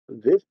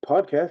This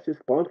podcast is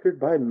sponsored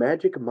by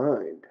Magic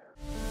Mind.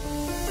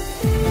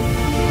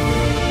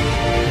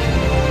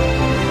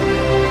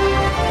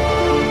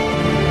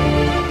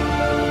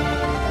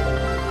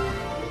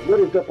 What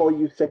is up, all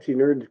you sexy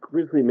nerds?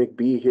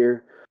 GrizzlyMcB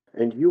here,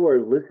 and you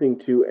are listening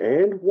to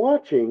and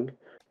watching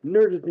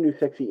Nerd is the New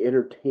Sexy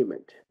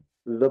Entertainment,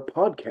 the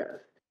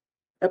podcast,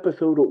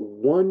 episode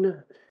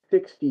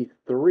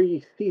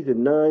 163,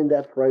 season 9.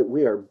 That's right,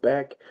 we are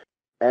back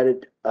at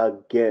it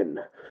again.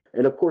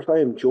 And of course, I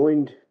am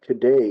joined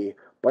today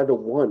by the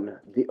one,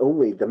 the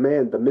only, the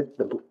man, the myth,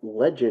 the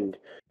legend.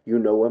 You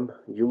know him,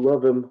 you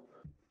love him,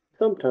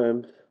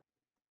 sometimes,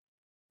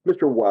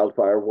 Mr.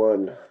 Wildfire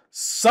One.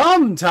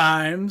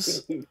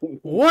 Sometimes?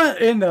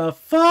 What in the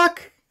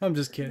fuck? I'm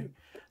just kidding.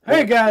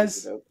 Hey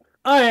guys,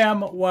 I am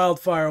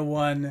Wildfire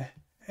One,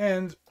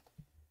 and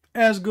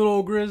as good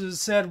old Grizz has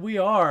said, we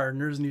are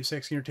Nerds New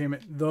Sexy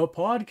Entertainment, the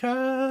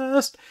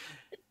podcast.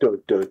 Dun,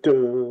 dun,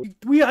 dun.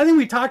 I think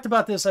we talked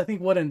about this, in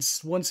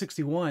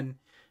 161,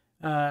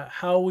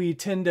 how we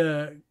tend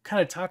to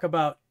kind of talk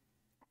about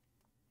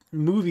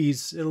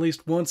movies at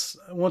least once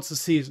a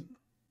season.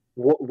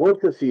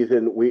 Once a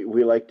season,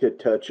 we like to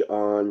touch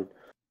on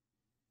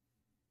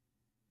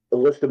a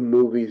list of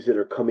movies that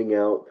are coming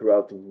out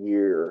throughout the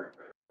year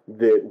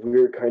that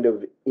we're kind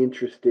of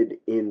interested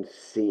in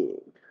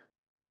seeing,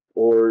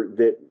 or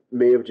that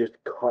may have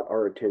just caught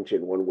our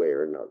attention one way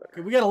or another.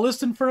 Okay, we got a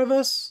list in front of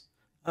us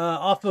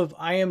off of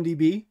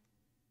IMDb,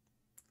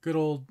 good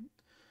old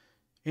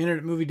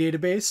Internet Movie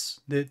Database.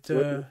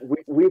 That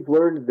we've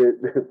learned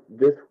that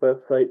this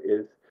website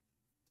is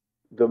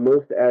the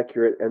most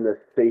accurate and the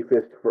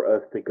safest for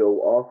us to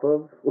go off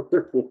of.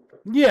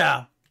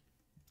 Yeah.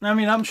 I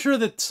mean, I'm sure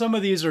that some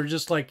of these are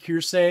just like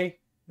hearsay,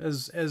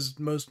 as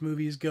most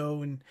movies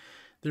go, and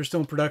they're still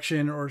in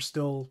production or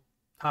still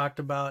talked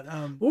about.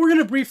 But we're going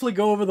to briefly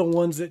go over the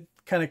ones that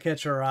kind of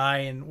catch our eye,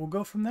 and we'll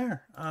go from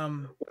there.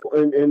 And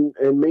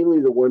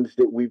mainly the ones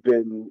that we've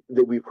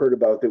heard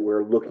about that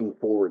we're looking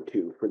forward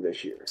to for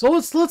this year. So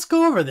let's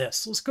go over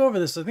this.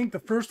 I think the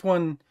first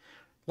one,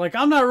 like,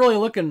 I'm not really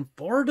looking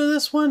forward to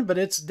this one, but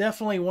it's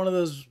definitely one of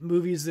those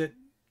movies that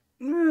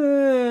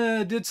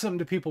did something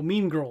to people.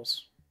 Mean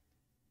Girls.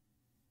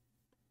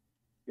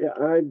 Yeah,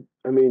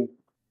 I mean,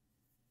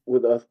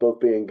 with us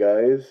both being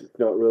guys, it's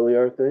not really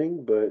our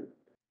thing, but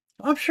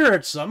I'm sure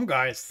it's some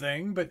guy's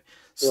thing, but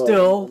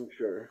still, I'm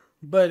sure.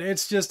 But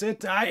it's just,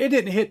 it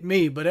didn't hit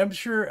me, but I'm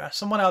sure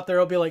someone out there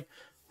will be like,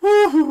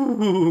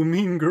 woohoo,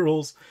 Mean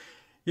Girls,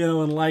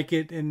 and like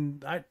it.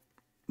 And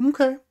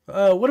okay.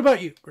 What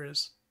about you,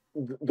 Grizz?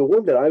 The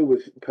one that I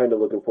was kind of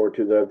looking forward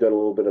to that I've done a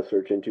little bit of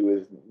search into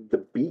is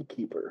The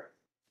Beekeeper.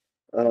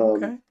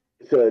 Okay.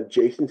 It's a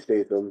Jason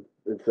Statham.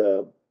 It's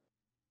a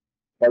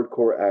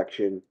hardcore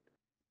action.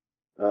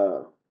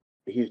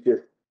 He's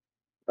just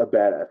a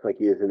badass, like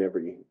he is in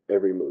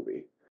every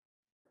movie.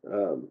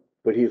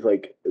 But he's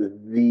like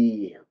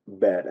the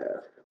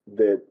badass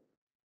that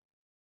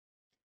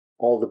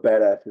all the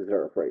badasses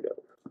are afraid of.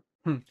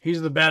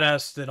 He's the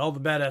badass that all the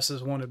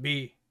badasses want to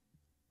be.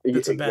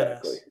 That's a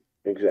badass.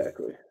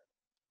 Exactly.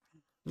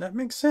 That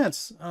makes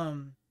sense.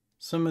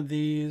 Some of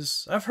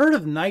these I've heard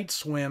of. Night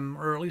Swim,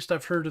 or at least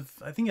I've heard of.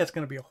 I think that's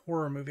going to be a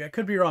horror movie. I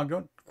could be wrong.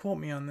 Don't quote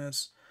me on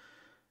this.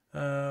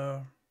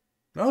 Oh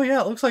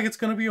yeah, it looks like it's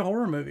going to be a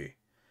horror movie.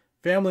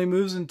 Family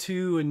moves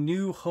into a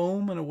new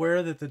home and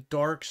aware that the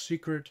dark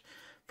secret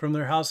from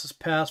their house's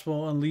past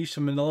will unleash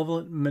a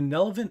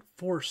malevolent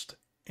force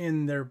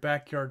in their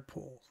backyard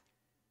pool.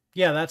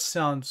 Yeah, that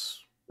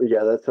sounds like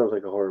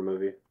a horror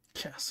movie.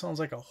 Yeah, sounds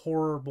like a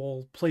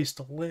horrible place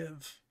to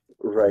live.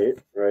 Right.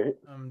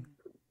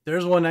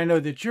 There's one I know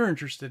that you're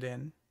interested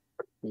in.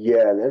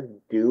 Yeah, that's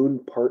Dune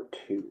Part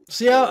 2.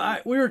 See,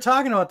 we were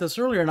talking about this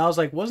earlier, and I was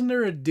like, wasn't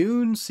there a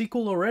Dune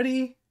sequel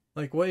already?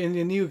 Like, what?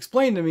 And you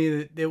explained to me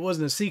that it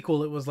wasn't a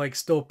sequel; it was like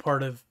still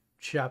part of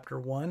Chapter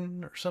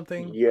 1 or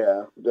something.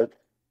 Yeah, that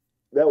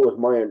was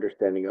my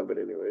understanding of it,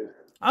 anyways.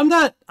 I'm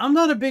not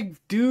a big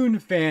Dune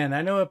fan.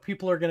 I know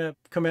people are gonna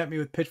come at me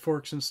with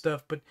pitchforks and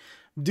stuff, but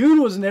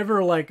Dune was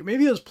never like,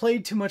 maybe it was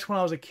played too much when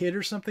I was a kid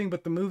or something,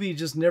 but the movie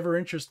just never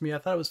interested me. I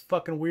thought it was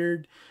fucking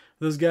weird.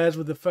 Those guys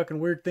with the fucking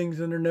weird things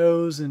in their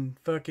nose and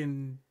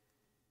fucking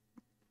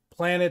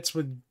planets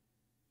with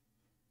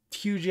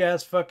huge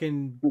ass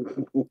fucking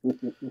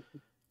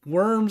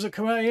worms that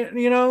come out.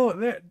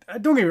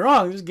 Don't get me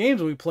wrong. There's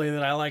games we play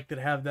that I like that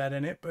have that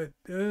in it, but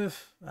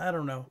I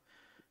don't know.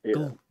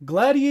 Yeah.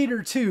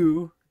 Gladiator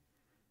 2.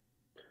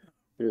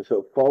 Yeah,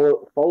 so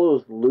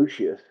follows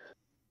Lucius,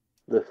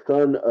 the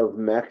son of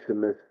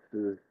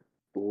Maximus's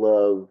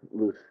love,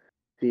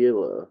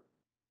 Lucilla,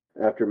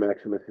 after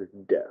Maximus's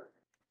death.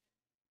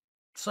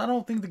 So I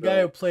don't think the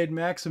guy who played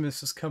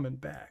Maximus is coming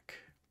back.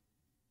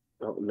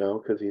 Oh, no,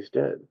 because he's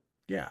dead.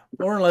 Yeah,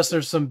 or unless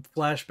there's some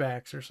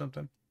flashbacks or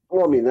something.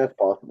 Well, I mean, that's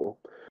possible.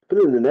 But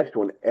then the next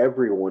one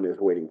everyone is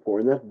waiting for,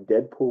 and that's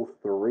Deadpool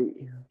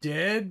 3.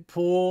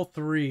 Deadpool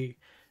 3.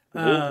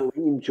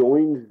 Wolverine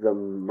joins the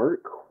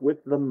Merc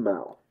with the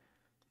mouth.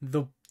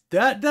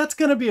 That's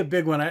gonna be a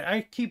big one.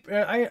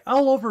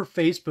 I'll over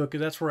Facebook,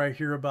 and that's where I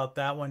hear about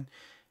that one.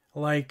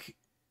 Like,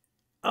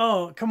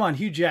 oh, come on,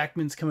 Hugh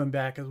Jackman's coming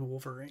back as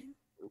Wolverine.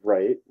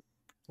 Right.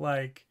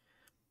 Like,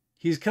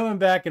 he's coming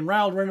back, and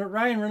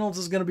Ryan Reynolds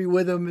is going to be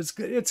with him. It's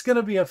going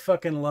to be a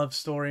fucking love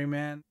story,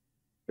 man.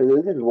 And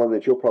this is one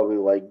that you'll probably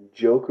like.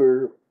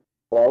 Joker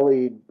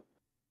Folly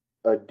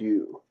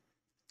Adieu.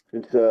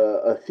 It's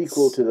a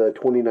sequel to the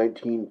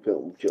 2019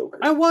 film Joker.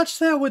 I watched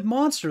that with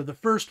Monster, the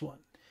first one,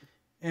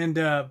 and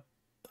I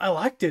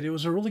liked it. It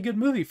was a really good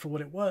movie for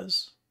what it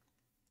was.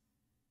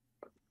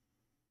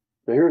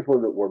 Now here's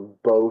one that we're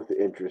both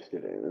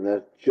interested in, and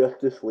that's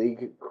Justice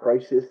League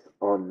Crisis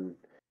on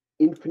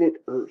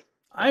Infinite Earth.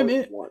 I'm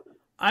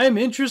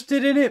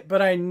interested in it,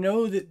 but I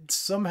know that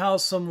somehow,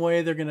 some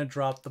way, they're gonna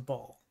drop the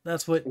ball.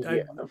 That's what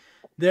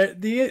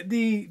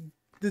the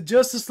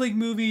Justice League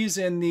movies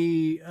and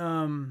the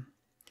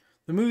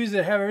movies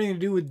that have everything to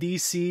do with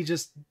DC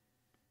just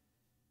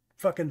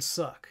fucking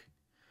suck.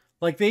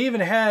 Like they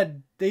even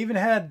had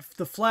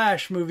the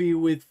Flash movie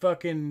with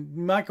fucking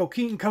Michael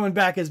Keaton coming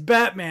back as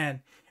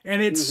Batman,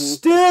 and it's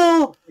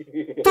still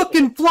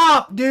fucking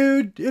flopped,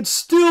 dude. It's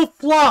still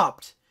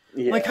flopped.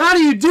 Yeah. Like, how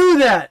do you do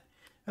that?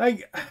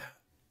 I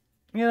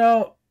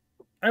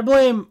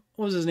blame,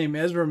 what was his name,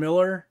 Ezra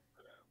Miller?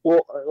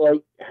 Well,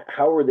 like,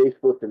 how were they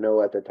supposed to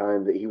know at the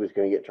time that he was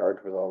going to get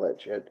charged with all that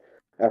shit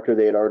after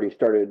they had already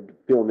started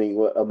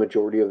filming a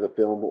majority of the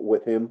film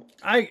with him?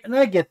 I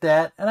get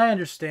that, and I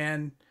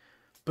understand,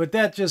 but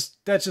that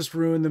just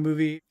ruined the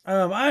movie.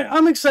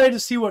 I'm excited to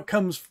see what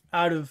comes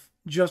out of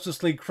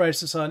Justice League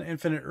Crisis on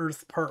Infinite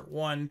Earth Part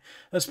 1,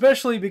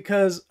 especially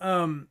because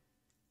they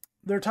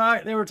were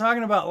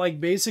talking about, like,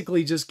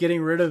 basically just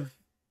getting rid of,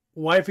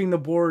 wiping the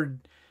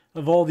board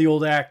of all the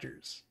old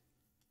actors.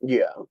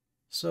 Yeah.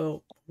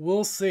 So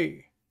we'll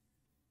see.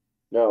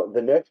 Now,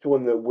 the next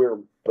one that we're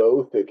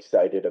both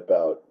excited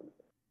about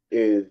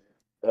is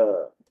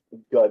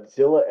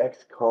Godzilla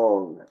X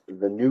Kong: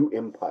 The New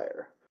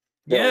Empire.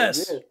 Now,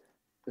 yes.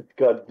 It's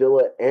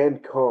Godzilla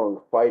and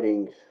Kong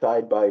fighting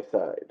side by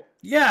side.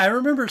 Yeah, I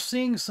remember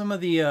seeing some of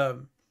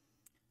the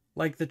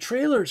like the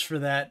trailers for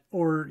that,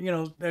 or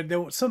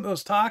something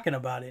was talking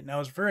about it, and I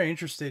was very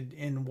interested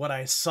in what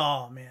I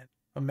saw. Man,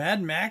 a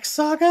Mad Max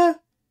saga,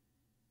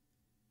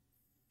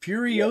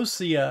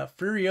 Furiosa.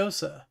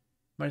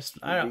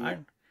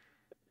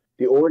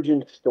 The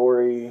origin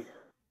story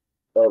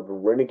of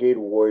Renegade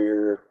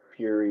Warrior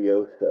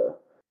Furiosa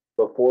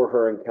before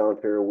her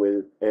encounter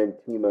with and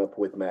team up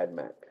with Mad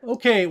Max.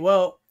 Okay,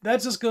 well,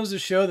 that just goes to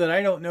show that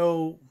I don't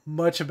know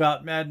much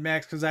about Mad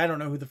Max because I don't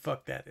know who the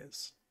fuck that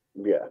is.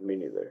 Yeah, me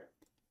neither.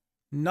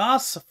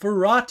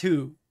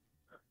 Nosferatu.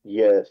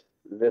 Yes,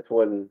 this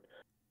one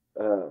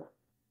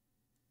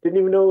didn't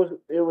even know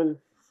it was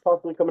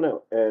possibly coming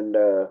out, and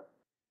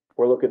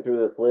we're looking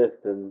through this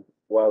list, and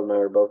Wild and I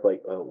are both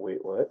like, "Oh,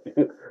 wait, what?"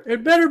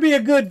 It better be a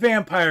good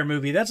vampire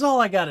movie. That's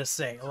all I gotta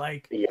say.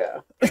 Like,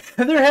 yeah,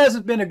 there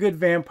hasn't been a good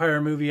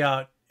vampire movie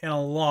out in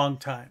a long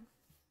time.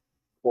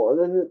 Well,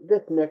 then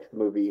this next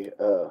movie,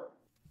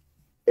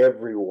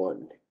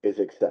 everyone is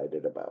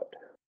excited about,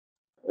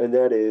 and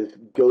that is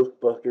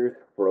Ghostbusters: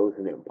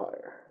 Frozen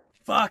Empire.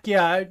 Fuck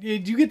yeah!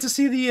 Did you get to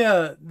see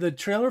the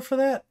trailer for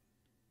that?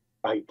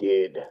 I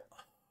did.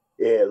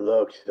 It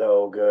looks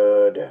so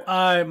good.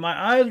 My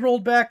eyes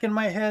rolled back in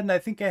my head, and I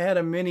think I had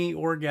a mini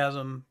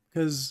orgasm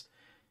because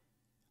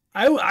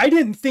I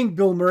didn't think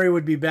Bill Murray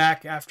would be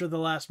back after the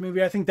last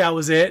movie. I think that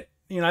was it.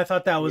 I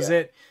thought that was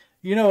it.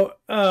 The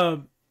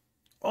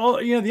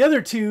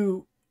other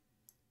two,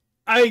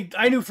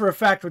 I knew for a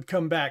fact would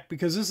come back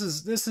because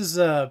this is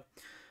Dan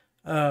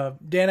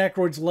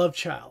Aykroyd's love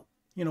child,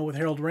 with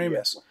Harold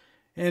Ramis,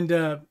 and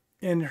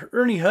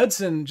Ernie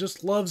Hudson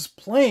just loves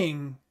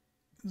playing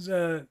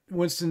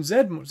Winston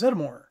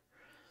Zeddemore.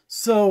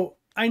 So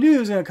I knew he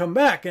was going to come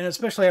back, and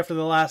especially after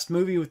the last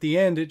movie with the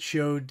end, it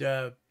showed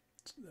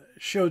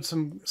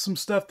some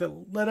stuff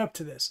that led up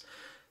to this.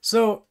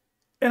 So,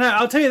 and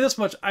I'll tell you this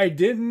much: I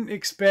didn't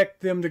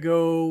expect them to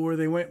go where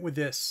they went with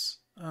this.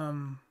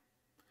 The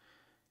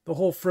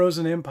whole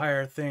Frozen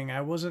Empire thing.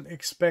 I wasn't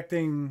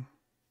expecting.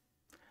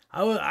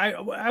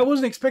 I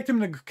wasn't expecting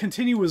them to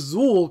continue with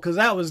Zool because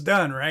that was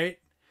done, right?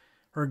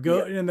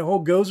 And the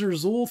whole Gozer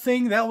Zool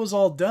thing, that was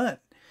all done.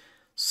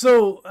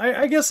 So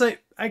I guess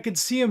I could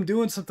see him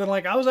doing something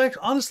like, I was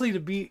honestly, to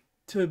be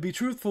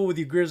truthful with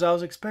you, Grizz, I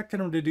was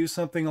expecting him to do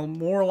something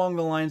more along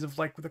the lines of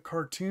like with a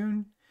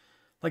cartoon,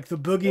 like the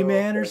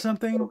Boogeyman or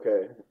something.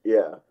 Okay,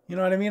 yeah. You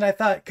know what I mean? I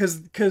thought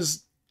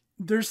because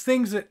there's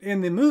things that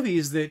in the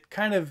movies that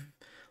kind of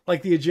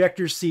like the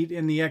ejector seat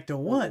in the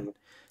Ecto-1.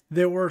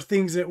 There were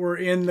things that were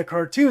in the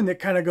cartoon that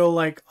kind of go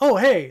like, oh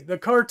hey, the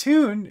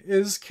cartoon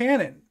is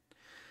canon.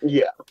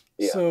 Yeah.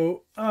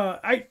 So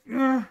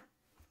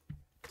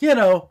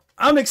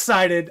I'm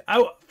excited.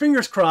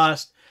 Fingers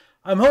crossed.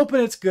 I'm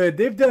hoping it's good.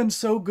 They've done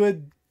so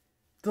good.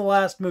 The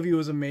last movie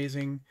was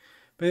amazing,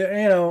 but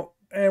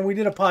and we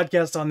did a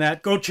podcast on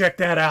that. Go check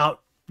that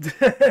out.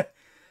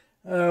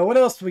 What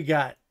else we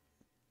got?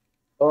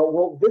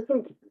 Well, this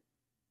one,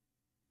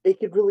 it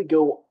could really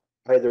go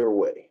either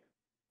way.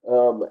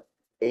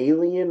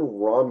 Alien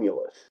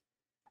Romulus.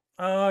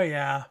 Oh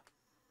yeah.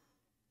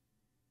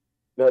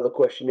 Now the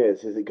question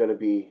is it going to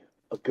be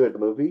a good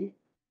movie,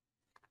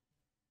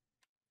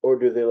 or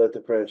do they let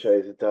the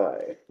franchise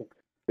die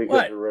because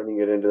What? they're running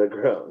it into the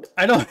ground?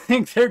 I don't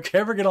think they're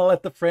ever gonna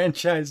let the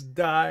franchise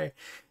die.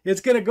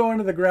 It's gonna go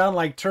into the ground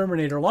like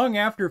Terminator. Long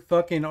after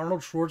fucking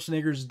Arnold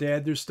Schwarzenegger's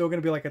dead, there's still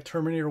gonna be like a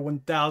Terminator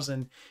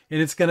 1000,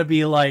 and it's gonna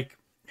be like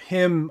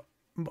him,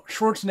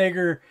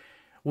 Schwarzenegger,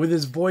 with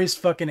his voice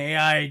fucking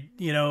AI,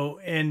 you know,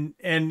 and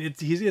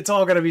it's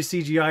all gonna be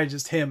CGI,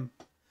 just him.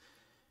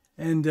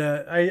 And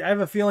I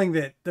have a feeling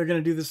that they're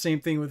gonna do the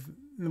same thing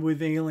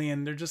with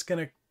Alien. They're just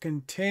gonna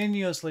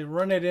continuously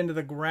run it into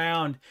the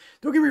ground.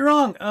 Don't get me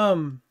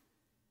wrong.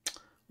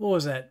 What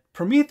was that?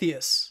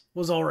 Prometheus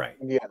was all right,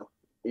 Yeah,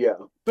 yeah,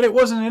 but it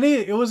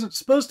wasn't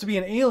supposed to be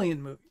an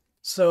alien movie,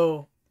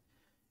 so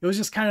it was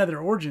just kind of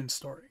their origin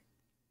story.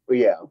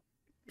 yeah.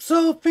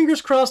 So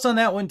fingers crossed on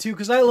that one too,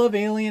 because I love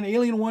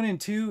Alien 1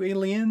 and 2,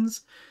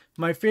 Aliens,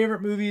 my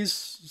favorite movies,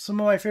 some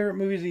of my favorite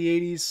movies of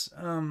the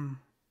 80s.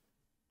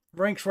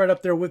 Ranks right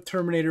up there with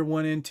Terminator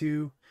 1 and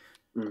 2.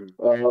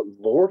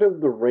 Lord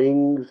of the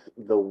Rings: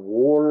 The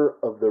War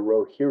of the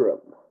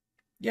Rohirrim.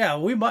 Yeah,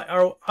 we might.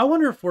 I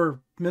wonder if we're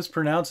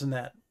mispronouncing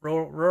that.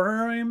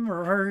 Rohirrim.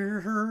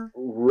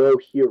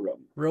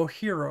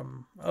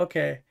 Rohirrim.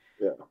 Okay.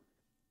 Yeah.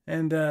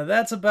 And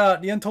that's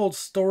about the untold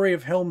story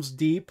of Helm's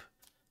Deep,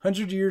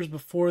 100 years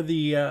before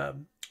the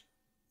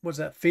what's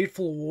that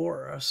fateful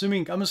war?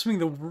 I'm assuming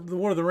the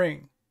War of the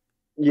Ring.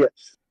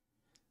 Yes.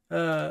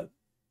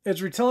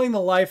 It's retelling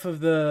the life of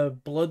the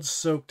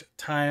blood-soaked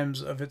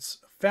times of its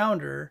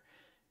founder,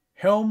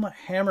 Helm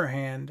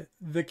Hammerhand,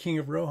 the King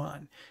of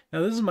Rohan.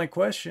 Now, this is my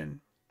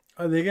question: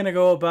 are they going to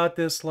go about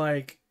this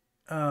like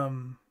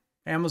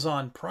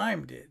Amazon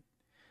Prime did,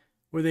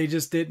 where they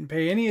just didn't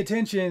pay any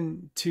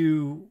attention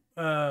to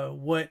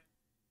what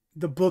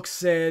the book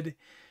said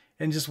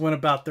and just went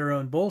about their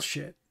own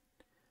bullshit?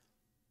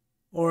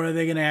 Or are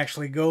they going to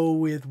actually go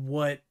with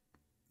what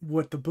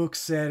the book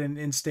said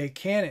and stay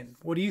canon?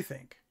 What do you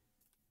think?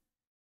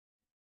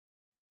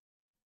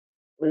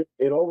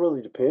 It all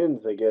really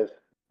depends, I guess.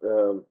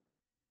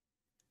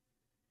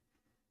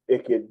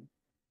 It could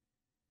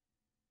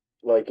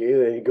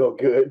either go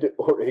good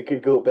or it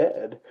could go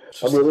bad.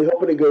 I'm really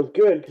hoping it goes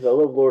good because I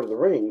love Lord of the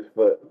Rings,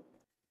 but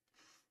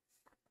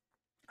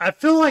I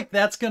feel like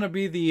that's going to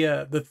be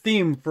the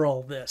theme for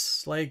all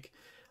this. Like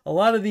a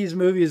lot of these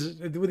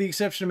movies, with the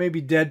exception of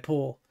maybe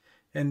Deadpool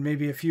and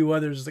maybe a few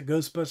others, the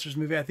Ghostbusters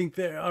movie, I think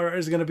there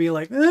is going to be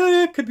like,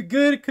 it could be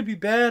good, it could be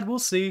bad, we'll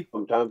see.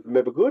 sometimes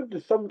maybe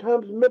good,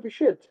 sometimes maybe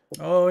shit.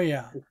 Oh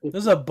yeah, this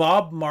is a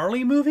Bob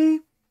Marley movie.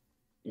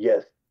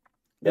 Yes.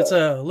 It's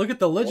a look at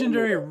the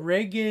legendary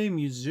reggae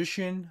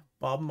musician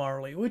Bob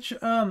Marley, which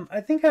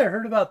I think I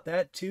heard about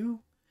that too.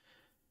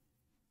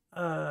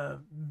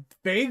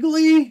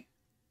 Vaguely.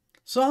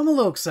 So I'm a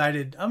little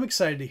excited. I'm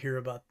excited to hear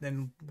about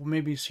and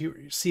maybe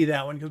see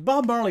that one because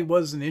Bob Marley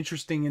was an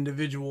interesting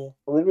individual.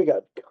 And then we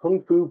got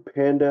Kung Fu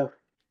Panda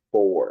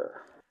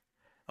 4.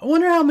 I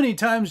wonder how many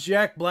times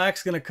Jack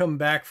Black's gonna come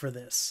back for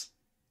this.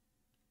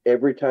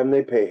 Every time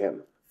they pay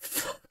him.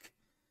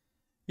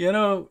 You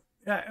know,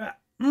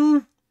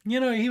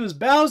 he was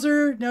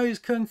Bowser. Now he's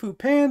Kung Fu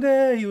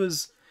Panda. He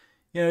was,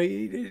 He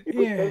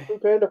was Kung Fu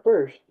Panda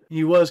first.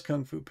 He was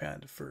Kung Fu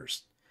Panda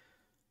first.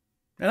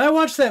 And I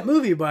watched that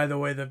movie, by the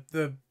way.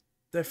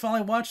 I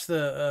finally watched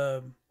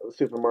the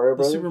Super Mario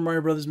Brothers. The Super Mario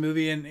Brothers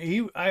movie, and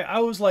I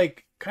was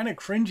like kind of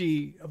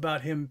cringy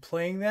about him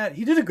playing that.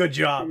 He did a good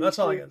job. That's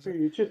all I got to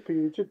say.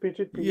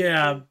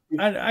 Yeah,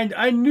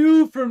 I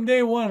knew from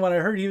day one when I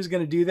heard he was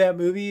going to do that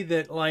movie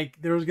that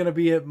like there was going to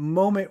be a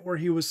moment where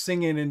he was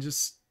singing and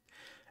just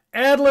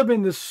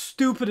ad-libbing the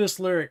stupidest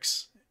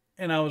lyrics,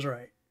 and I was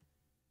right.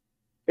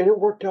 And it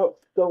worked out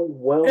so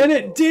well. And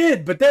it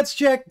did, but that's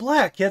Jack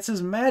Black. That's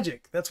his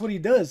magic. That's what he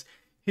does.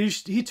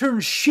 He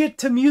turns shit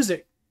to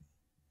music.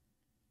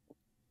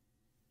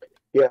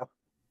 Yeah.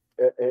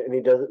 And he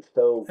does it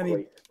so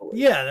gracefully.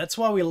 Yeah, that's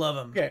why we love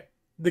him. Okay.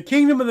 The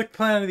Kingdom of the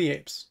Planet of the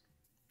Apes.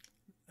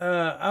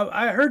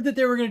 I heard that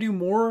they were going to do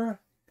more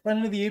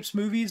Planet of the Apes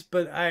movies,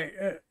 but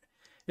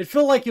it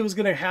felt like it was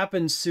going to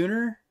happen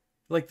sooner.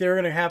 Like they were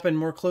going to happen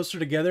more closer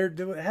together.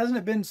 Hasn't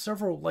it been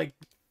several, like,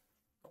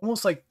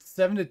 almost like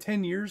 7 to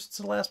 10 years since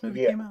the last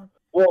movie came out?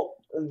 Well,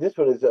 this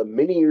one is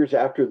many years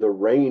after the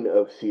reign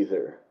of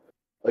Caesar.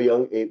 A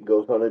young ape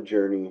goes on a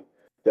journey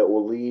that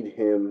will lead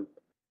him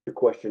to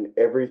question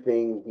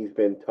everything he's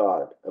been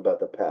taught about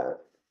the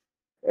past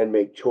and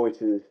make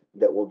choices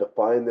that will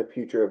define the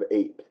future of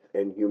apes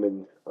and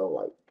humans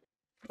alike.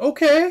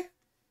 Okay.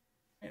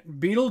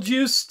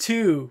 Beetlejuice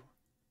 2.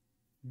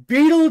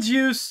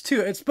 Beetlejuice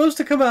 2. It's supposed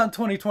to come out in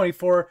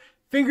 2024.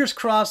 Fingers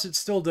crossed it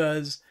still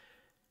does.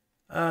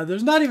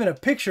 There's not even a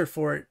picture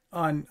for it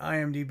on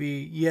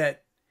IMDb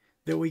yet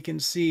that we can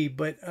see,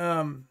 but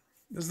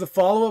this is the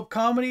follow-up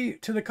comedy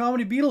to the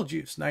comedy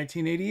Beetlejuice,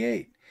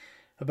 1988,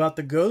 about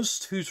the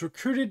ghost who's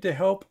recruited to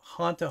help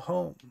haunt a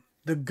home.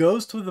 The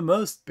ghost with the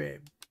most,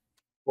 babe.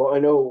 Well, I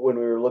know when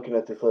we were looking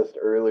at this list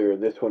earlier,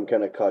 this one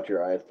kind of caught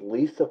your eye. It's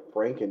Lisa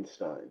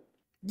Frankenstein.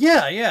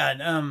 Yeah.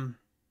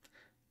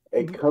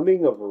 A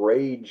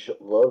coming-of-age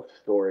love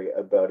story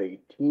about a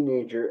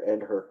teenager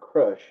and her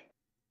crush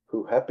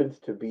who happens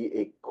to be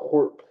a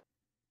corpse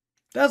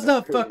That's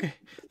not after fucking.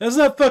 That's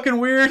not fucking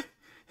weird.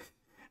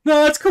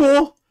 No, that's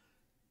cool.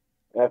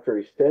 after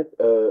a set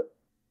of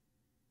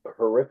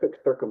horrific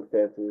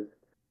circumstances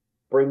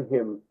bring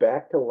him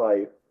back to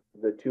life.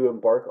 The two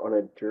embark on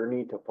a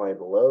journey to find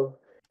love,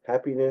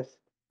 happiness,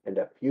 and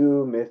a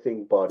few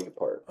missing body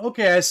parts.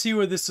 Okay, I see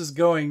where this is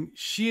going.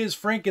 She is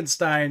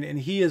Frankenstein, and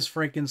he is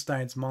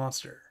Frankenstein's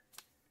monster.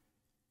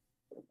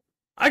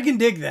 I can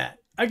dig that.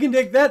 I can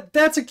dig that.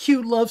 That's a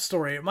cute love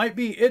story. It might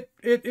be.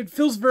 It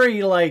feels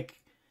very like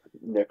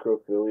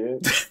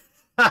Necrophilia.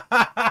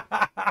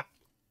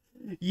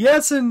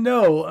 Yes and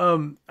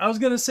no. I was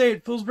gonna say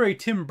it feels very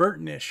Tim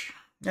Burton-ish.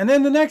 And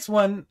then the next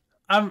one,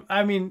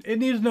 I mean, it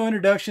needs no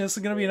introduction. This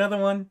is gonna be another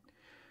one.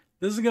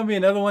 This is gonna be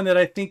another one that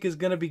I think is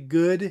gonna be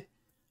good.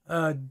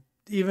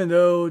 Even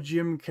though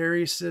Jim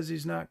Carrey says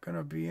he's not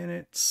gonna be in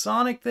it.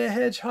 Sonic the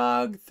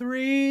Hedgehog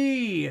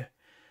 3.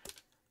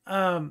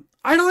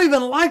 I don't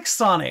even like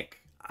Sonic.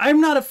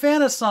 I'm not a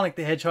fan of Sonic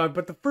the Hedgehog,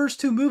 but the first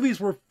two movies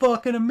were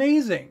fucking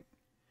amazing.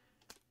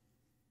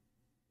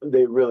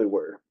 They really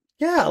were.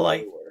 Yeah,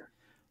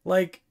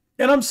 like,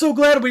 and I'm so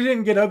glad we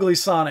didn't get Ugly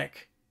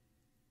Sonic.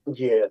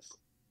 Yes.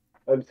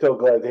 I'm so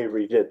glad they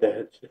redid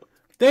that.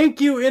 Thank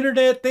you,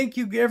 Internet. Thank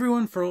you,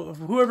 everyone, for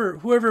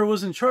whoever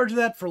was in charge of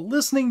that, for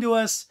listening to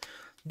us.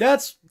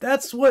 That's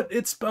what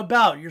it's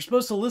about. You're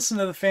supposed to listen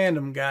to the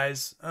fandom,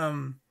 guys.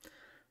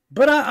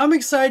 But I'm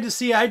excited to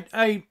see.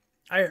 I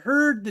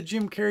heard that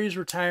Jim Carrey's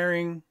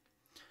retiring,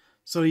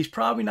 so he's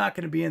probably not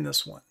going to be in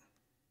this one.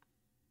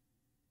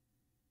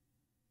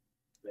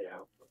 Yeah.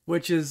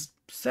 Which is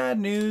sad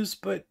news,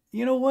 but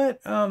you know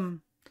what?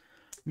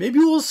 Maybe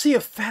we'll see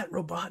a fat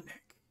Robotnik.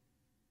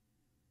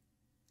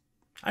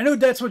 I know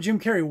that's what Jim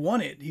Carrey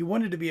wanted. He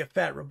wanted to be a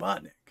fat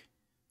Robotnik,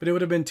 but it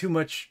would have been too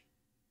much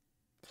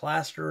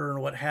plaster or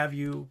what have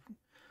you.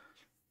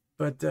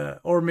 But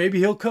or maybe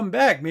he'll come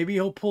back. Maybe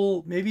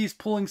he's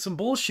pulling some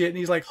bullshit and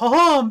he's like, "Ha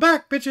ha, I'm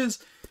back,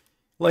 bitches."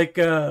 Like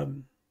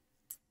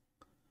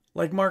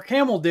Mark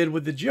Hamill did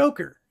with the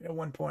Joker at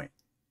one point.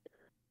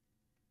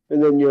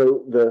 And then, you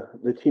know,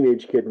 the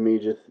teenage kid in me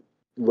just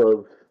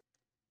loves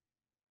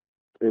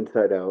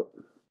Inside Out.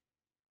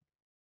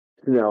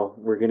 Now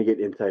we're gonna get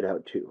Inside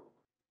Out 2.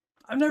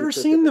 I've never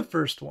seen the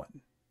first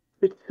one.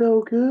 It's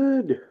so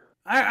good.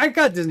 I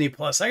got Disney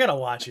Plus. I gotta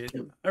watch it.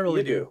 I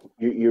really do.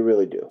 You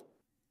really do.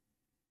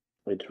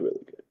 It's really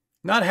good.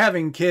 Not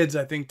having kids,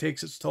 I think,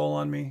 takes its toll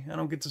on me. I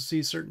don't get to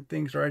see certain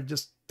things, or I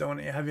just don't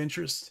have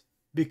interest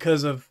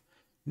because of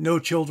no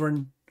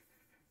children.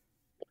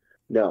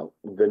 Now,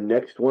 the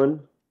next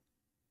one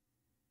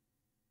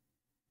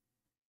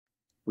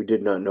we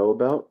did not know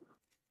about.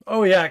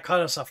 Oh yeah, it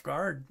caught us off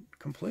guard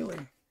completely.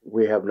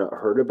 We have not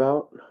heard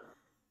about.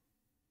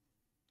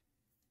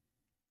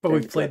 But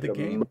we've played the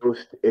game.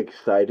 Most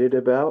excited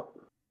about.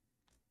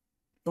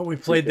 But we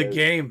played the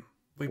game.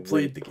 We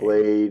played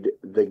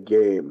the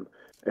game.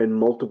 And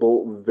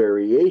multiple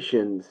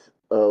variations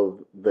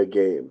of the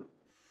game.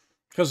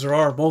 Because there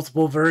are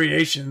multiple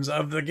variations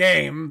of the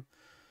game.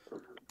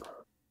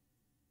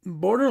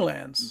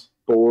 Borderlands.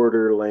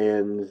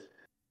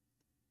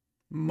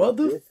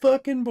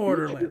 Motherfucking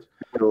Borderlands.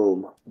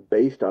 Film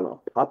based on a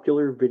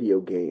popular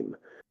video game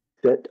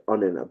set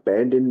on an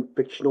abandoned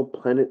fictional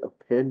planet of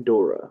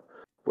Pandora,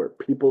 where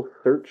people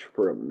search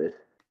for a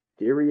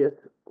mysterious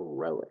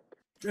relic.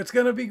 It's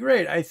gonna be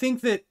great. I think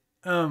that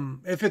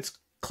if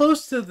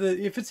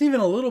it's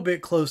even a little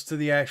bit close to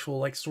the actual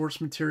like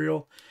source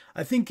material,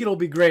 I think it'll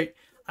be great.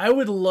 I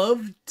would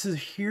love to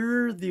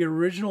hear the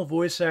original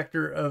voice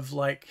actor of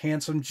like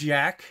Handsome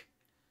Jack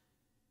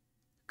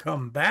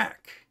come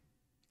back,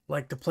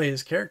 like to play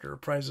his character,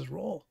 reprise his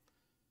role.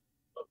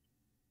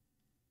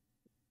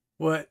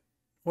 What?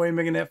 Why are you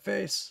making that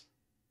face?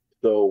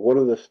 So one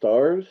of the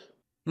stars,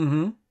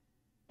 Kevin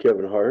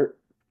Hart.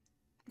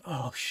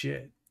 Oh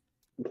shit!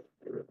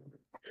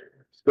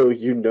 So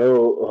you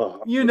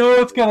know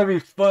it's gonna be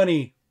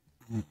funny.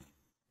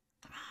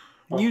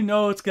 You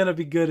know it's gonna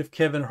be good if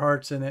Kevin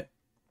Hart's in it.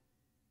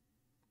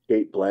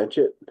 Kate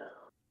Blanchett,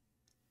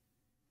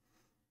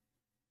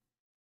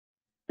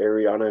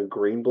 Ariana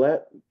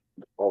Greenblatt,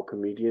 all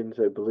comedians,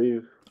 I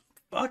believe.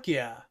 Fuck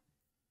yeah!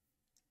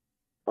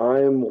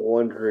 I'm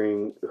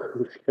wondering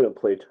who's gonna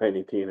play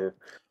Tiny Tina.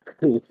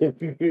 Well,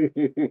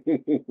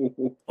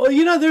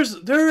 you know,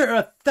 there are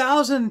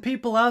 1,000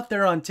 people out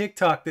there on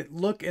TikTok that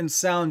look and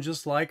sound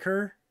just like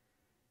her,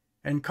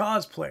 and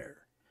cosplay her.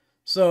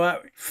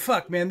 So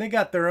fuck, man, they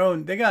got their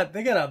own. They got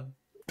a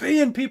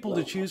billion people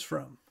to choose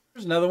from.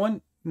 There's another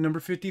one, number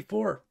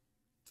 54,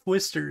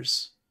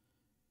 Twisters.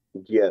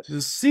 Yes,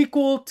 the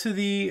sequel to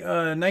the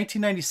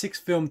 1996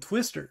 film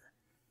Twister,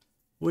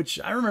 which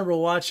I remember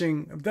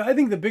watching. I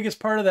think the biggest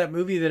part of that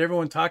movie that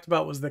everyone talked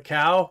about was the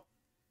cow.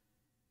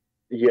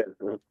 Yeah.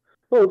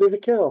 Oh, there's a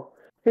cow.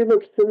 Hey,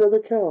 look, it's another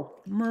cow.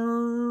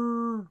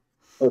 Murr.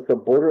 Oh, so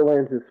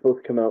Borderlands is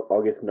supposed to come out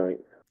August 9th.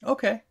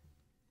 Okay.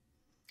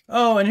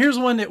 Oh, and here's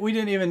one that we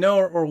didn't even know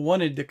or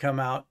wanted to come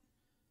out.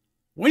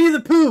 Winnie the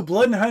Pooh,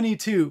 Blood and Honey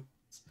 2.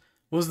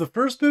 Was the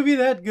first movie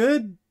that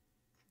good?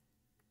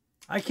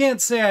 I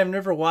can't say I've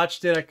never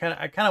watched it. I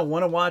kind of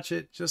want to watch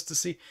it just to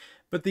see.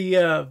 But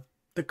the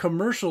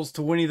commercials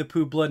to Winnie the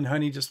Pooh, Blood and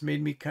Honey just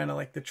made me kind of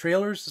like, the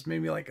trailers just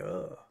made me like,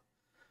 ugh,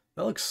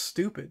 that looks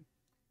stupid.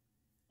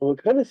 Well,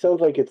 it kind of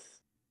sounds like it's,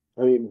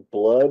 I mean,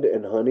 Blood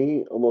and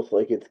Honey, almost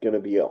like it's going to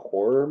be a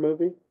horror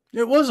movie.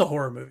 It was a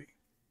horror movie.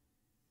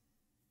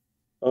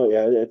 Oh,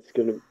 yeah, it's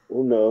going to,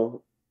 oh,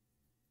 no.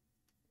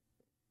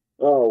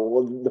 Oh,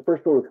 well, the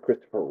first one was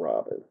Christopher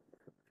Robin.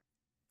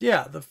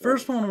 Yeah, the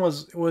first one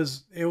was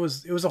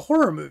a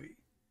horror movie.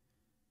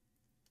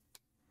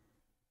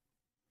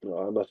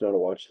 No, I must not have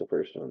watched the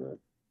first one then.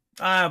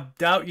 I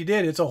doubt you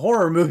did. It's a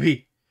horror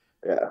movie.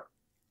 Yeah.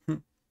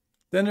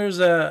 Then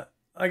there's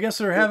I guess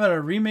they're having a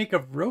remake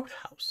of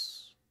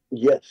Roadhouse.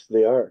 Yes,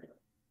 they are.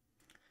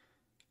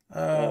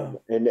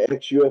 An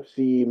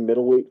ex-UFC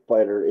middleweight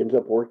fighter ends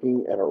up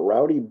working at a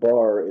rowdy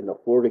bar in the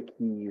Florida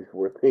Keys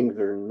where things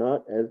are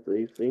not as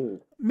they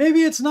seem.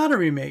 Maybe it's not a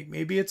remake.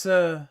 Maybe it's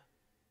a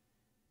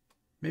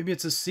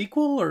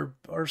sequel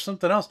or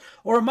something else.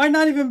 Or it might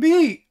not even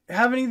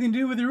have anything to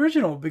do with the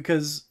original,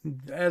 because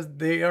as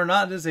they are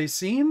not as they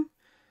seem.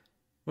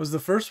 Was the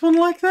first one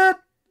like that?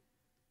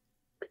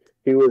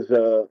 He was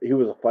a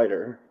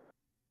fighter.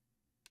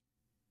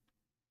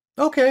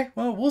 Okay,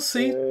 well, we'll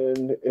see.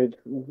 And it's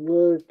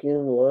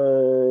looking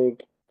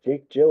like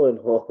Jake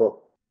Gyllenhaal.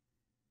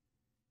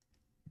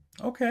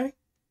 Okay.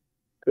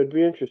 Could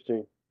be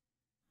interesting.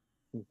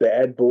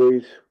 Bad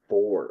Boys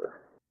 4.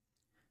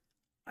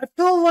 I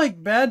feel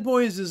like Bad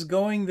Boys is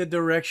going the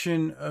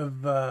direction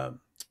of the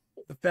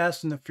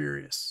Fast and the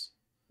Furious.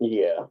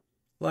 Yeah.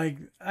 Like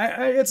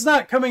it's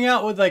not coming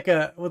out with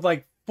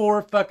like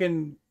 4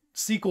 fucking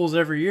sequels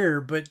every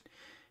year, but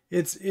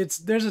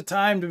there's a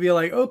time to be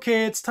like,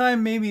 okay, it's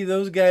time, maybe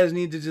those guys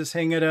need to just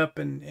hang it up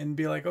and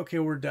be like, okay,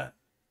 we're done.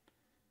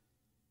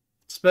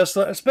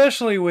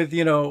 Especially with,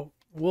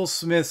 Will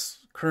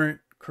Smith's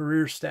current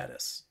career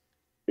status.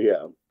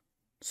 Yeah.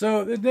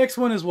 So the next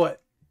one is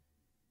what?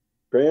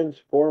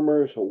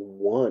 Transformers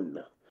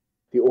 1.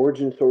 The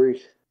origin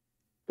story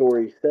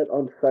set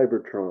on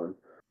Cybertron,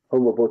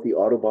 home of both the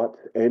Autobots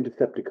and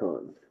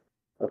Decepticons.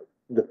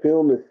 The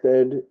film is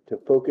said to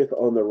focus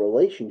on the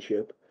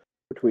relationship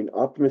between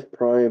Optimus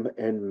Prime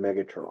and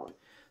Megatron.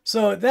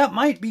 So that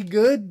might be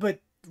good, but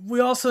we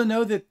also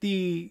know that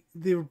the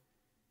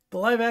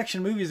live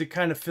action movies have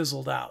kind of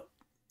fizzled out.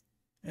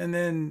 And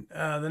then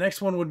the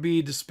next one would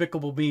be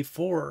Despicable Me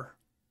 4,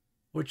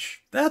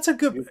 which that's a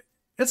good.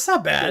 It's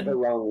not bad.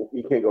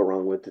 You can't go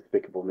wrong with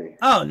Despicable Me.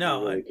 Oh no,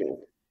 you really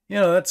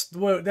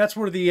can't. That's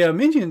where the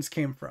Minions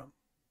came from.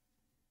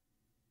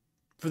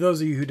 For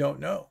those of you who don't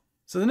know.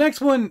 So the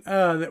next one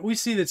that we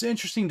see that's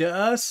interesting to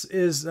us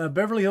is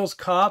Beverly Hills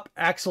Cop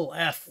Axel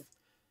F.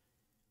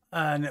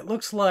 And it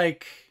looks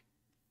like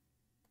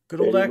good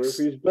old Eddie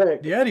Murphy's back.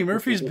 Yeah, Eddie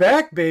Murphy's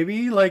back,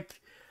 baby.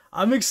 Like,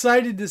 I'm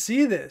excited to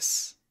see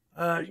this.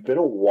 It's been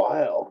a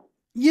while.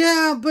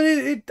 Yeah, but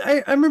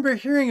I remember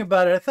hearing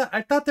about it.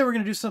 I thought they were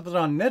going to do something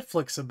on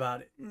Netflix about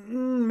it.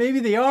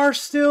 Maybe they are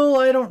still.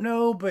 I don't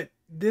know. But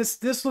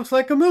this looks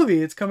like a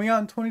movie. It's coming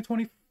out in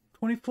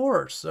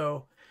 2024.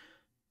 So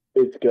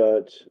it's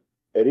got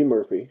Eddie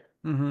Murphy,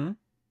 mm-hmm.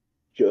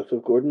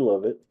 Joseph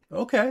Gordon-Levitt,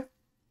 okay,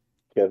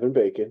 Kevin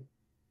Bacon,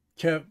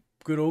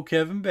 good old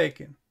Kevin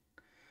Bacon.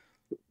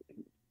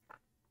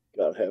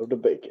 Gotta have the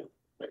bacon.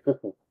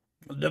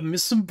 Love me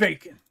some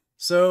bacon.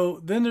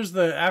 So then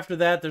after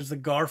that there's the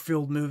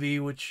Garfield movie,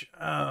 which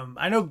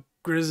I know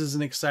Grizz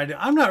isn't excited.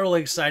 I'm not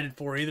really excited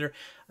for either.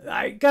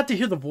 I got to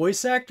hear the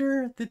voice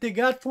actor that they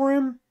got for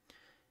him,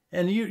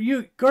 and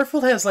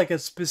Garfield has like a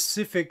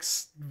specific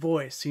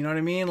voice. You know what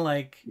I mean?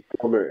 Like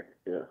Bill Murray,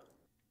 yeah.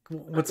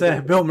 What's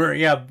that? Bill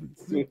Murray, yeah.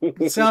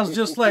 It sounds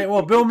just like,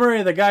 well, Bill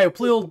Murray, the guy who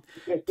played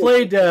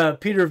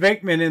Peter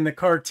Venkman in the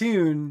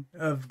cartoon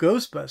of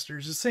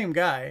Ghostbusters, the same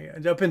guy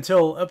up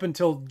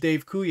until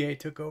Dave Coulier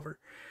took over.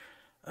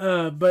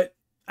 But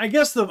I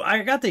guess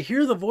I got to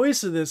hear the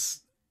voice of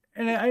this,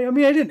 and I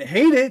mean I didn't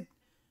hate it,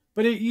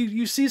 but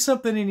you see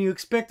something and you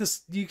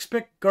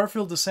expect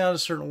Garfield to sound a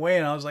certain way,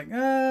 and I was like,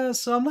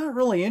 so I'm not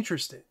really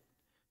interested.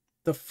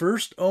 The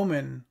First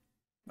Omen.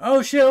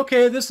 Oh shit,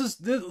 okay, this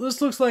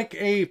looks like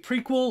a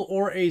prequel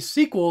or a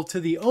sequel to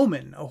The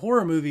Omen, a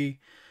horror movie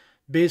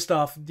based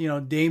off,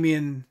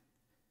 Damien,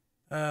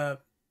 the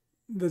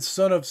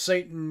son of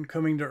Satan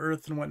coming to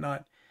Earth and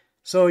whatnot.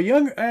 So a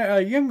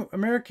young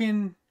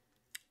American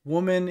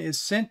woman is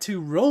sent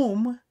to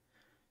Rome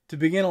to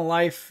begin a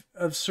life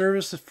of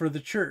service for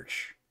the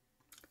church,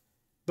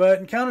 but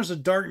encounters a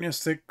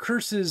darkness that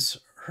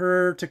curses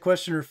her to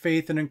question her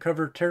faith and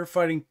uncover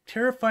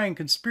terrifying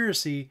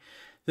conspiracy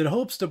that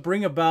hopes to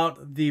bring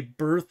about the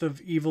birth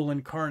of evil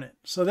incarnate.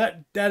 So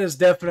that is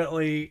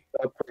definitely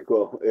a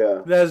prequel,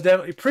 yeah. That is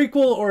definitely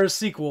prequel or a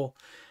sequel,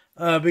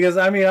 because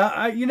I mean,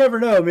 you never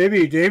know.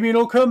 Maybe Damien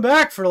will come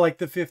back for like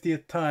the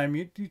 50th time.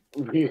 You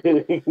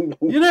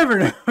never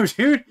know,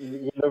 dude.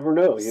 You never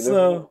know. You never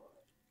know.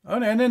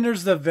 Oh, and then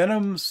there's the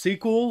Venom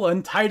sequel,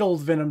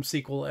 Untitled Venom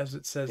sequel, as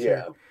it says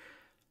here.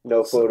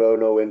 No So, photo,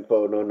 no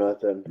info, no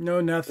nothing.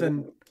 no,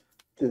 nothing.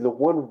 The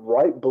one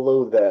right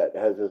below that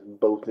has us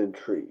both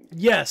intrigued.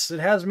 Yes, it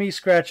has me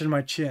scratching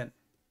my chin.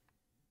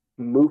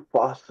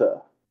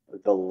 Mufasa,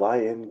 the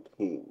Lion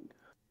King.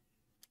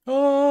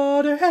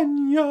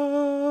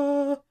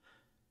 Adenya.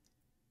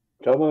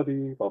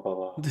 Jamadi, ba, ba,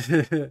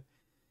 ba.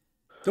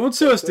 Don't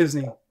sue So us,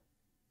 Disney.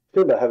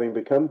 Simba, having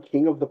become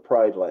king of the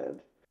Pride Land,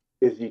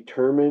 is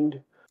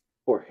determined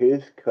for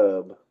his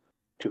cub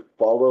to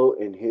follow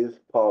in his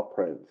paw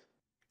prints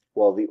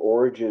while the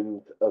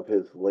origins of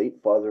his late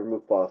father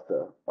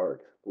Mufasa are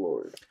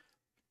explored.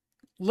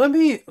 Let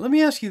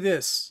me ask you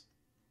this: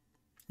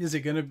 is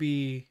it going to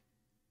be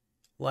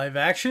live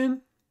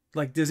action,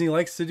 like Disney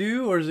likes to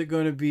do, or is it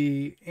going to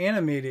be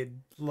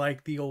animated,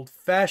 like the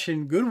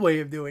old-fashioned good way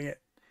of doing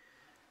it?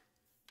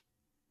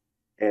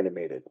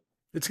 Animated.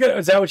 It's good.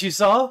 Is that what you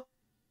saw?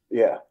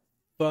 Yeah.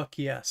 Fuck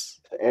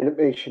yes.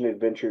 Animation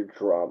adventure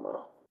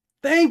drama.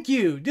 Thank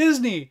you,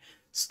 Disney.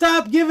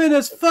 Stop giving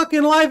us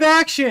fucking live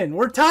action.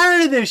 We're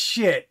tired of this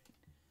shit.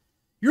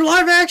 Your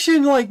live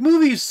action like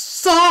movies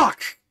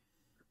suck.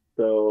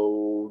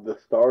 So the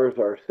stars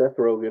are Seth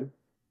Rogen,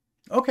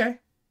 Okay.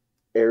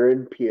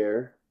 Aaron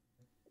Pierre,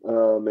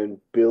 and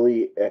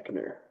Billy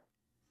Eichner.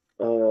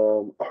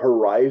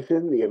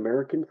 Horizon, the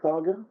American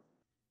Saga,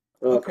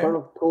 Okay.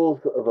 chronicles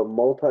of a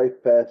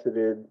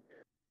multifaceted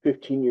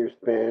 15-year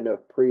span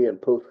of pre and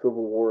post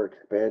Civil War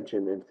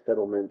expansion and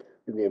settlements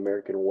in the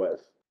American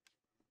West.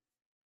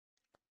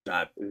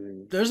 Uh,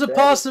 there's a That is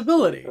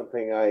possibility.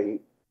 something I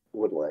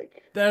would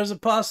like. There's a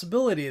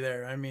possibility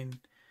there. I mean,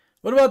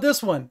 what about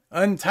this one?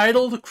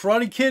 Untitled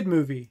Karate Kid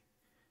movie.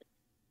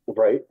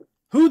 Right?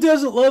 Who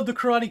doesn't love the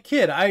Karate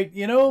Kid?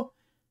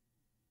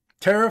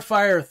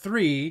 Terrifier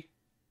 3.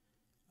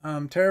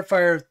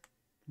 Terrifier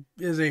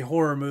is a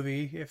horror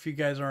movie, if you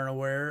guys aren't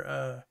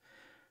aware.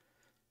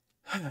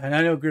 And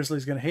I know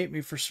Grizzly's going to hate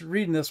me for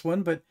reading this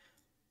one, but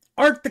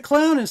Art the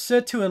Clown is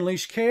set to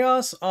unleash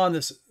chaos on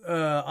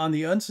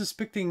the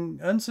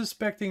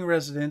unsuspecting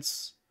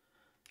residents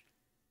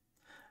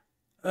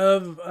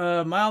of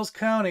Miles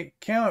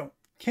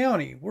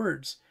County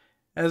words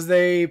as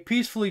they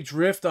peacefully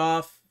drift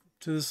off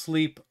to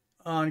sleep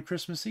on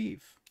Christmas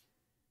Eve.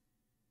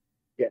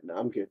 Yeah, no,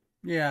 I'm good.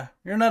 Yeah,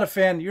 you're not a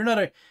fan. You're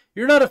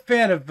not a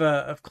fan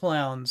of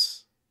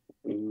clowns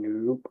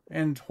Nope.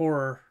 and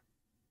horror.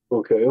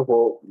 Okay,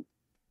 well,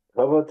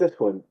 how about this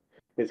one?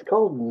 It's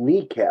called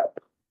Kneecap.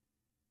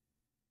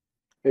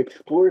 It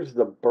explores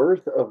the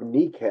birth of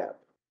Kneecap,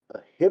 a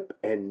hip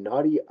and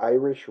naughty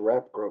Irish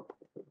rap group.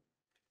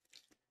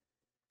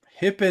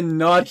 Hip and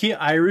naughty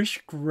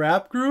Irish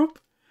rap group.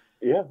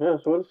 Yeah,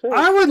 that's what it says.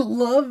 I would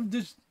love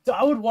this.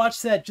 I would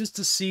watch that just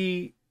to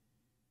see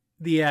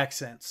the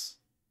accents.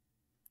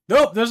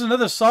 Nope, there's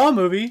another Saw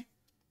movie.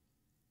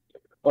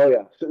 Oh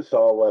yeah,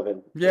 Saw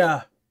 11.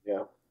 Yeah.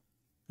 Yeah.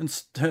 And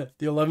the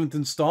 11th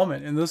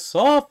installment in the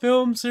Saw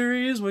film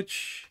series,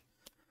 which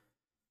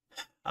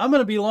I'm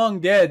gonna be long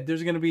dead.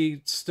 There's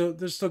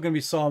still gonna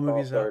be Saw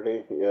movies Saw out.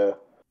 30, yeah.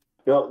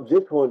 Now,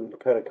 this one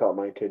kind of caught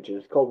my attention.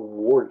 It's called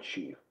Ward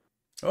Chief.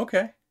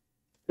 Okay.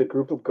 The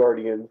group of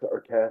guardians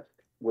are tasked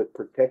with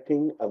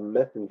protecting a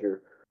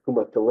messenger who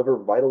must deliver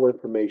vital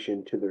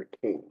information to their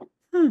king.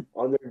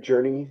 On their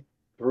journey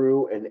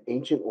through an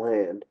ancient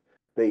land,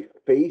 they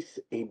face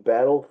a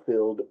battle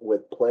filled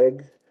with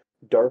plagues,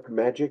 dark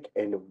magic,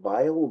 and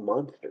vile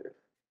monsters.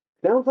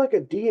 Sounds like a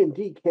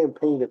D&D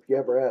campaign if you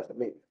ever ask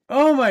me.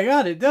 Oh my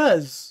god, it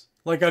does.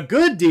 Like a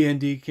good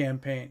D&D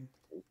campaign.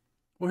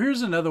 Well,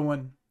 here's another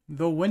one.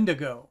 The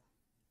Wendigo.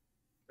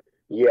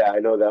 Yeah, I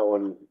know that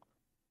one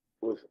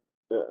was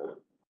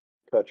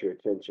caught your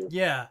attention.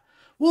 Yeah.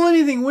 Well,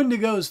 anything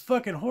Wendigo is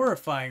fucking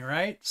horrifying,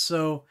 right?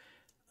 So,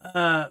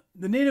 the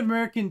Native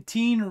American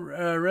teen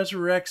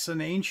resurrects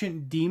an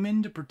ancient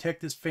demon to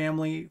protect his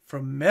family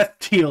from meth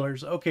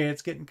dealers. Okay,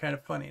 it's getting kind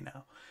of funny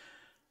now.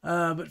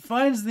 But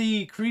finds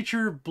the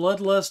creature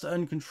bloodlust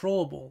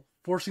uncontrollable,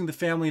 forcing the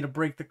family to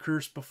break the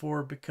curse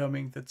before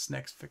becoming its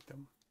next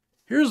victim.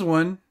 Here's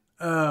one.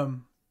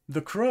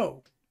 The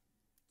Crow.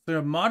 They're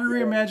a modern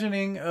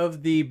reimagining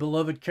of the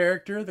beloved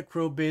character, the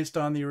Crow, based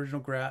on the original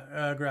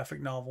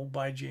graphic novel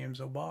by James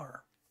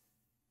O'Barr.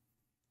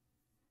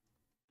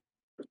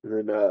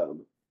 And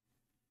then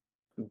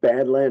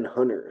Badland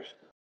Hunters.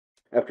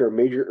 After a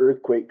major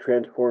earthquake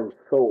transforms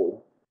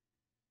Seoul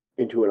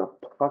into an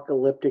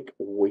apocalyptic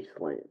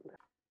wasteland.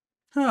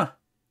 Huh.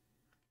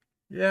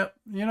 Yeah,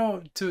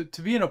 to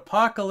be an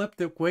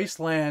apocalyptic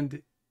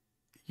wasteland,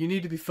 you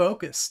need to be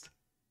focused.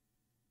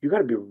 You got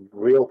to be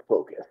real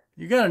focused.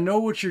 You got to know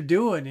what you're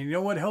doing. And you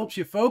know what helps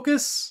you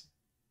focus?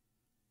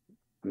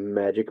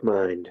 Magic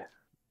mind.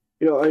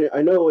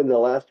 I know in the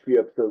last few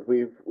episodes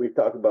we've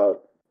talked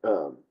about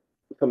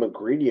some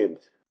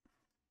ingredients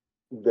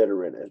that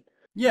are in it.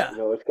 Yeah.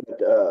 It's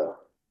got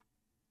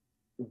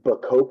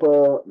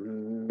Bacopa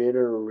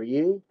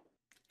Minerie.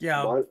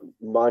 Yeah.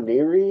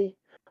 Moneri.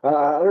 I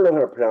don't know how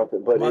to pronounce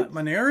it, but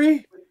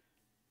Moneri?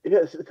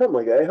 Yes, something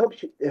like that.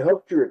 It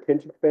helps your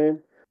attention span.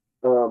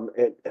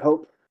 It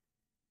helps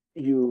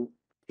you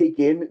take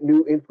in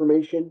new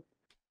information.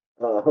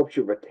 helps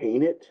you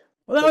retain it.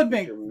 Well, Helps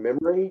with your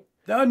memory.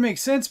 that would make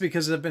sense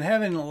because I've been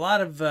having a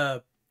lot of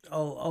a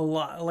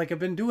lot, like I've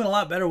been doing a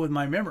lot better with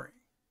my memory.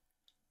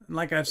 And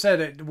like I've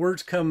said,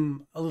 words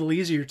come a little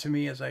easier to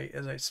me as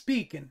I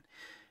speak, and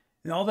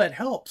all that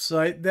helps.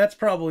 So that's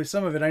probably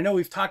some of it. I know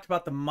we've talked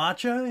about the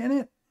matcha in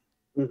it.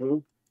 Mm-hmm.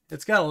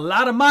 It's got a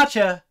lot of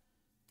matcha.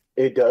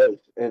 It does,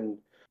 and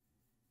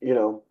you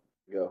know,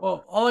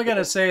 Well, all I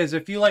gotta say is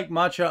if you like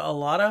matcha a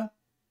lotta,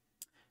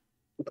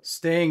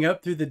 staying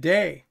up through the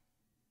day.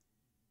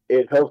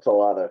 It helps a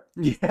lot of.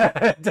 Yeah,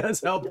 it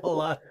does help a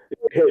lot.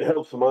 It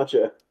helps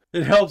matcha.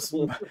 It helps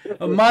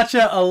a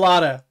matcha a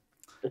lotta.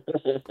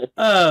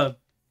 And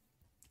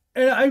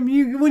I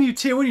mean, when you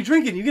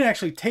drink it, you can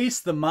actually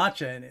taste the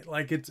matcha in it.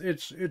 Like it's.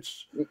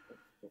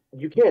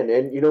 You can,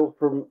 and you know,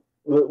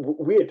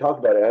 we had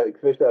talked about it,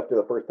 especially after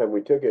the first time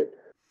we took it.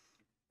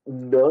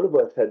 None of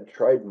us had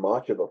tried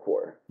matcha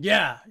before.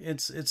 Yeah,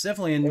 it's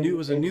definitely a new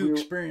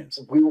experience.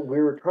 We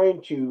were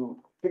trying to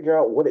figure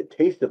out what it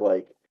tasted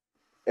like,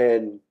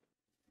 and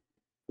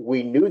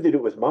we knew that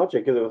it was matcha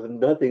because it was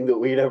nothing that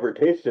we'd ever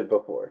tasted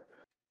before.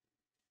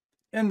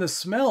 And the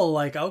smell,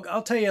 like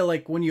I'll tell you,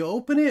 like when you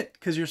open it,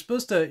 because you're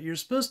supposed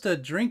to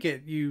drink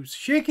it. You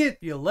shake it,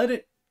 you let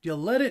it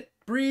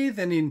breathe,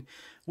 and then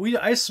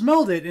I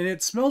smelled it, and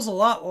it smells a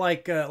lot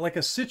like a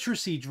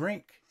citrusy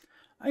drink.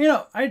 You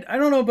know, I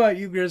don't know about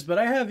you, Grizz, but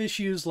I have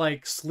issues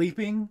like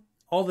sleeping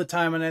all the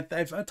time, and I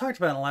talked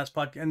about it in the last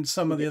podcast and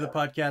some of the other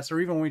podcasts, or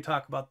even when we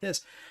talk about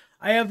this.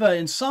 I have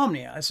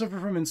insomnia. I suffer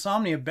from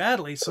insomnia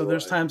badly, so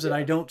there's times that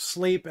I don't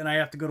sleep, and I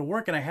have to go to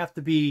work, and I have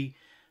to be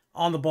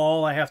on the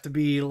ball. I have to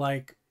be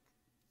like,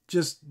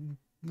 just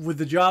with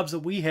the jobs that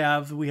we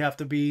have to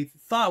be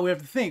we have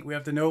to think, we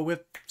have to know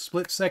with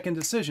split-second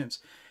decisions.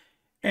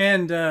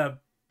 And there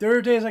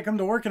are days I come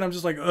to work and I'm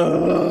just like,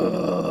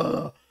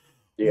 ugh.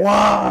 Yeah.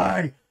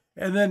 Why?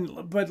 And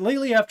then, but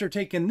lately after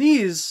taking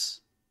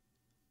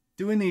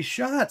doing these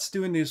shots,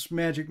 doing these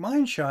magic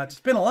mind shots,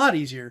 it's been a lot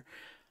easier.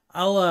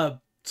 Someone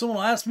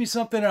will ask me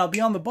something and I'll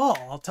be on the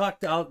ball.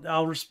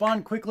 I'll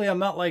respond quickly. I'm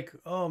not like,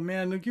 oh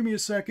man, give me a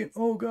second.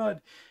 Oh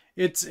God.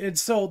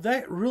 It's so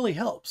that really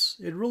helps.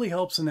 It really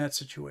helps in that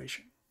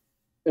situation.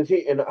 And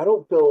see, and I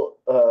don't feel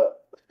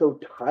so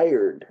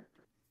tired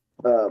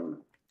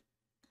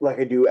like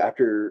I do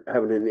after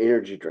having an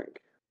energy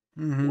drink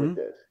with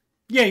this.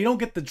 Yeah, you don't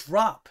get the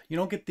drop. You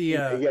don't get the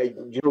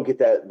you don't get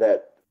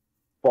that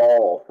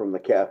fall from the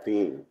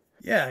caffeine.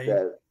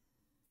 Yeah.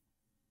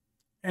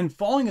 And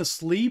falling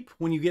asleep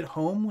when you get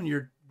home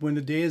when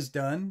the day is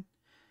done.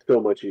 So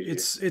much easier.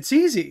 It's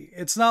easy.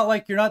 It's not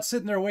like you're not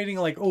sitting there waiting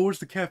like, oh, where's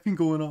the caffeine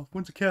going off?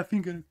 When's the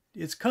caffeine going?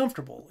 It's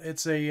comfortable.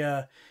 It's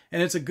and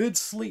it's a good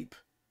sleep.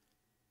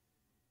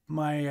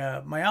 My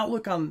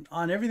outlook on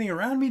everything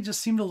around me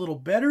just seemed a little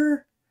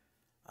better.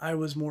 I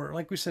was more,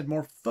 like we said,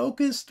 more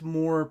focused,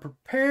 more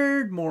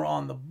prepared, more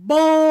on the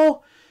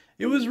ball.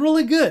 It was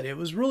really good. It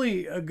was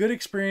really a good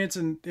experience,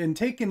 and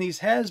taking these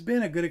has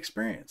been a good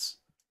experience.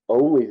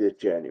 Only this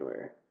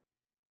January.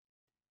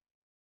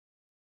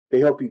 They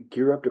help you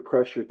gear up to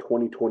crush your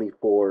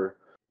 2024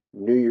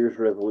 New Year's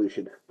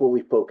resolution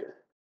fully focused.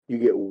 You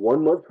get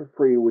 1 month for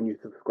free when you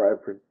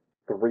subscribe for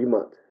 3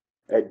 months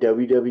at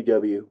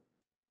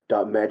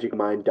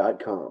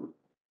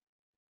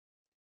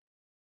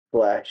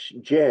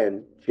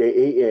www.magicmind.com/Jan,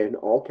 Jan,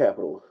 all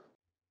capitals,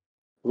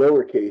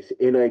 lowercase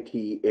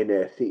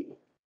NITNSE.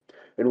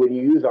 And when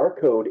you use our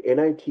code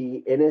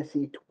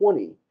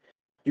NITNSE20,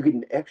 you get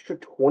an extra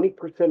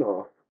 20%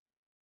 off,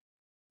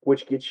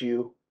 which gets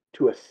you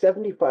to a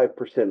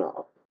 75%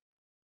 off.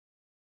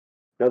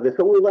 Now, this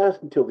only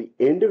lasts until the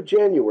end of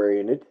January,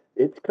 and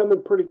it's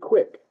coming pretty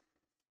quick.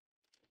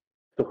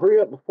 So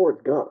hurry up before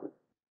it's gone.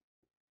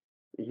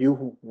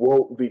 You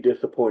won't be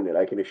disappointed,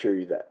 I can assure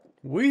you that.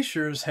 We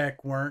sure as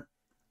heck weren't.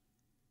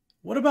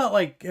 What about,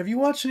 like, have you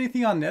watched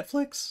anything on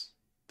Netflix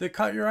that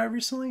caught your eye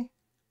recently?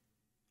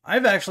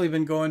 I've actually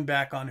been going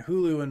back on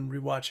Hulu and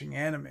rewatching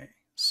anime,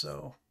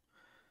 so.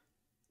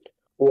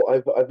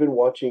 Well, I've been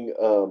watching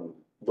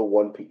the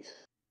One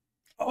Piece.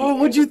 Oh,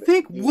 what'd you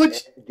think?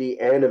 The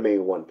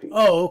anime One Piece.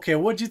 Oh, okay.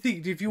 What'd you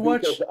think? Did you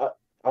watch? I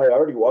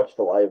already watched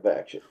the live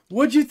action.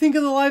 What'd you think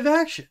of the live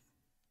action?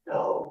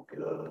 Oh,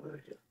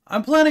 good.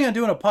 I'm planning on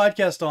doing a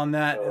podcast on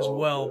that as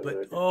well,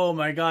 good. But oh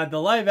my God, the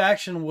live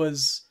action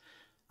was,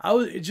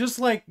 just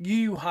like Yu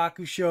Yu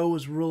Hakusho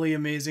was really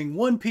amazing.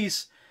 One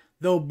Piece,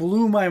 though,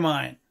 blew my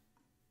mind.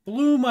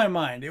 Blew my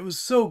mind. It was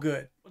so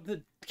good. The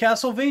new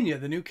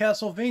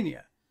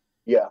Castlevania.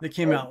 Yeah. That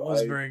came out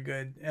was very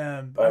good.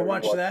 I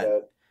watched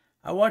that.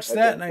 I watched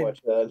that,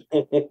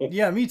 and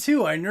yeah, me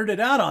too. I nerded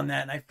out on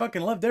that, and I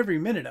fucking loved every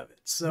minute of it.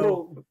 So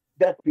well,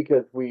 that's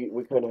because we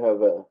kind of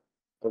have a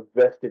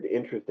vested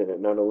interest in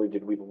it. Not only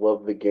did we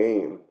love the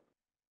game,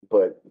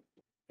 but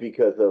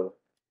because of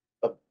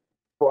a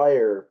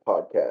prior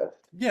podcast,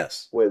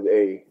 yes, with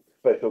a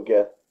special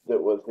guest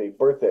that was a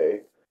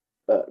birthday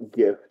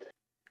gift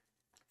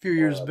a few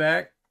years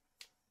back.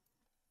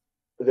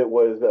 That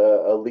was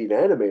a lead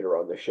animator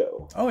on the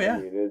show. Oh yeah.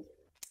 I mean,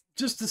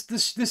 just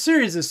this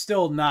series is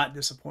still not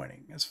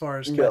disappointing as far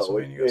as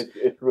Castlevania goes.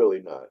 It's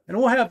really not. And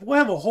we'll have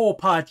a whole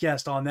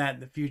podcast on that in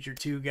the future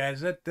too,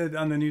 guys.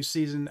 On the new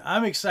season,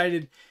 I'm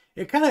excited.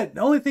 It kind of,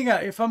 the only thing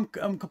if I'm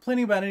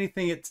complaining about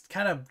anything, it's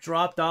kind of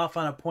dropped off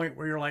on a point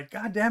where you're like,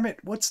 God damn it,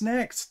 what's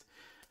next?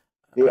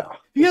 Yeah.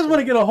 If you guys want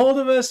to get a hold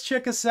of us,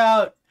 check us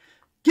out.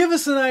 Give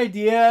us an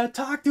idea.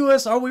 Talk to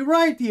us. Are we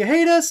right? Do you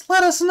hate us?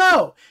 Let us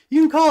know.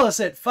 You can call us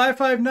at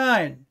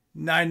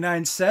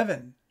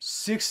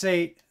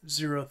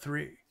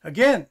 559-997-6803.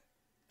 Again,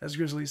 as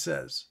Grizzly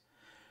says,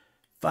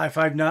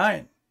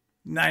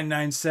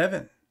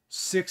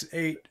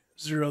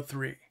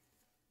 559-997-6803.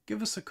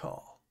 Give us a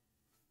call.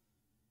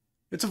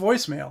 It's a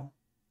voicemail,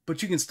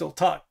 but you can still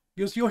talk.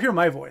 You'll hear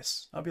my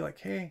voice. I'll be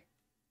like, hey,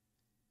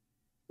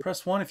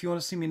 press 1 if you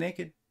want to see me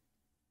naked.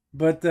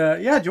 But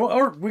yeah,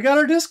 or we got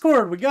our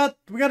Discord. We got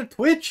a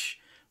Twitch.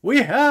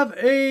 We have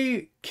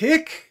a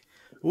Kick.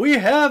 We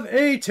have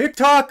a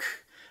TikTok.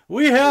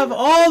 We have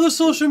all the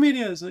social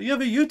medias. You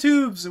have a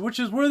YouTube's, which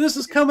is where this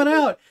is coming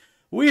out.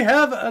 We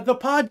have the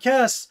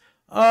podcasts.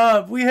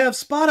 We have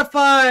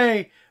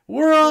Spotify.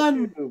 We're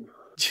on.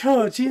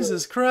 Oh,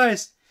 Jesus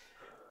Christ.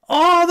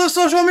 All the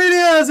social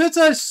medias. It's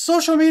a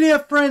social media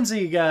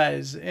frenzy,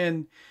 guys.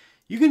 And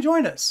you can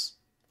join us.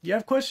 You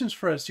have questions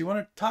for us. You want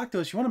to talk to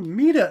us. You want to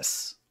meet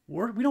us.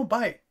 We don't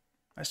bite.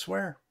 I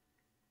swear.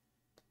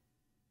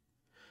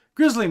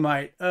 Grizzly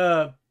might.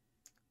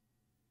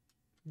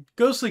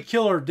 Ghostly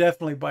Killer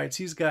definitely bites.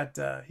 He's got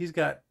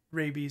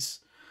rabies.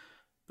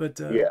 But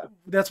yeah.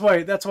 That's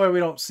why we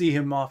don't see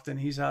him often.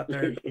 He's out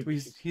there.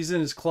 He's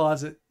in his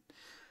closet.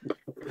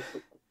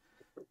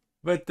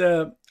 But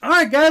all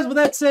right, guys, with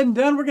that said and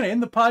done, we're going to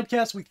end the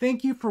podcast. We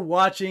thank you for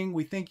watching.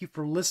 We thank you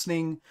for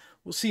listening.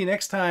 We'll see you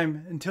next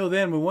time. Until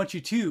then, we want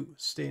you to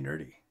stay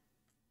nerdy.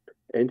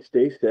 And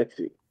stay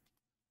sexy.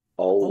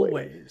 Always.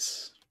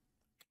 Always.